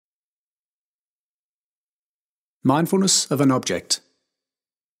Mindfulness of an object.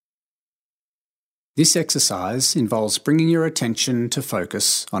 This exercise involves bringing your attention to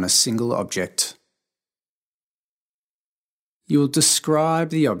focus on a single object. You will describe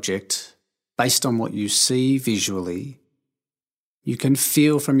the object based on what you see visually, you can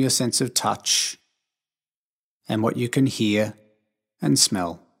feel from your sense of touch, and what you can hear and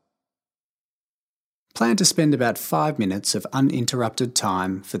smell. Plan to spend about 5 minutes of uninterrupted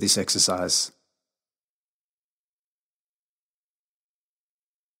time for this exercise.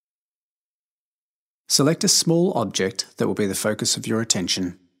 Select a small object that will be the focus of your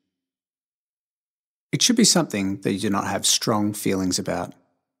attention. It should be something that you do not have strong feelings about.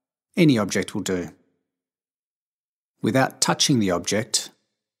 Any object will do. Without touching the object,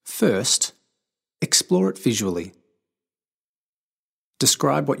 first, explore it visually.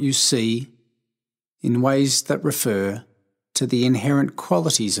 Describe what you see in ways that refer to the inherent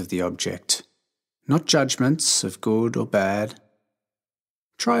qualities of the object, not judgments of good or bad.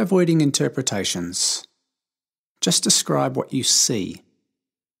 Try avoiding interpretations. Just describe what you see.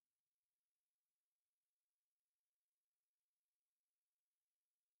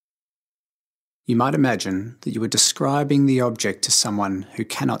 You might imagine that you are describing the object to someone who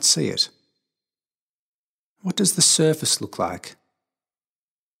cannot see it. What does the surface look like?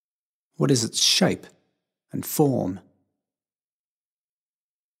 What is its shape and form?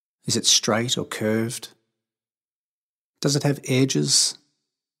 Is it straight or curved? Does it have edges?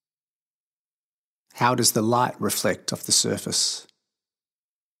 How does the light reflect off the surface?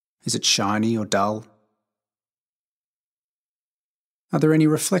 Is it shiny or dull? Are there any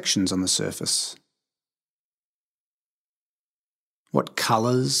reflections on the surface? What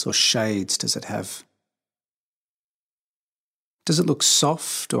colours or shades does it have? Does it look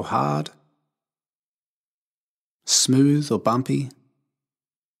soft or hard? Smooth or bumpy?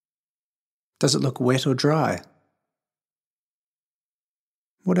 Does it look wet or dry?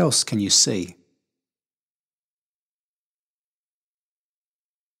 What else can you see?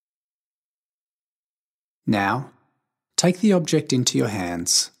 Now, take the object into your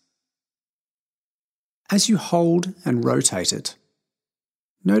hands. As you hold and rotate it,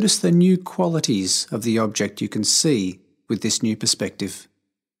 notice the new qualities of the object you can see with this new perspective.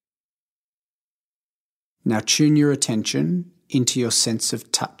 Now tune your attention into your sense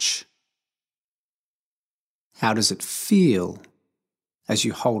of touch. How does it feel as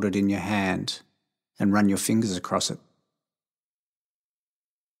you hold it in your hand and run your fingers across it?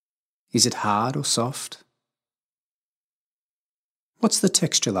 Is it hard or soft? What's the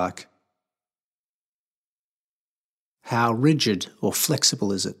texture like? How rigid or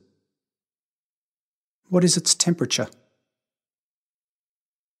flexible is it? What is its temperature?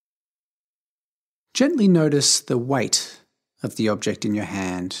 Gently notice the weight of the object in your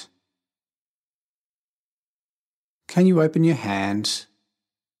hand. Can you open your hand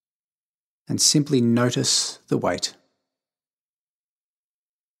and simply notice the weight?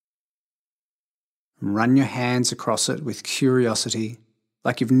 Run your hands across it with curiosity,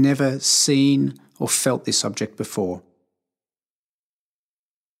 like you've never seen or felt this object before.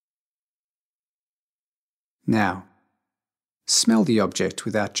 Now, smell the object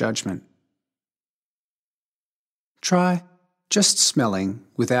without judgment. Try just smelling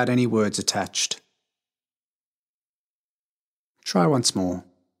without any words attached. Try once more.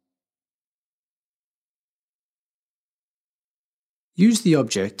 Use the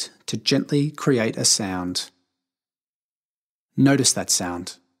object to gently create a sound. Notice that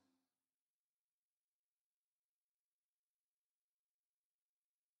sound.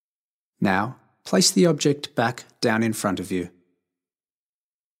 Now, place the object back down in front of you.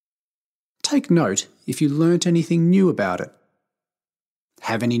 Take note if you learnt anything new about it.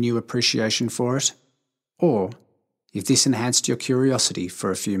 Have any new appreciation for it? Or if this enhanced your curiosity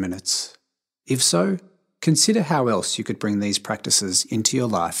for a few minutes. If so, consider how else you could bring these practices into your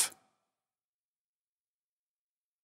life.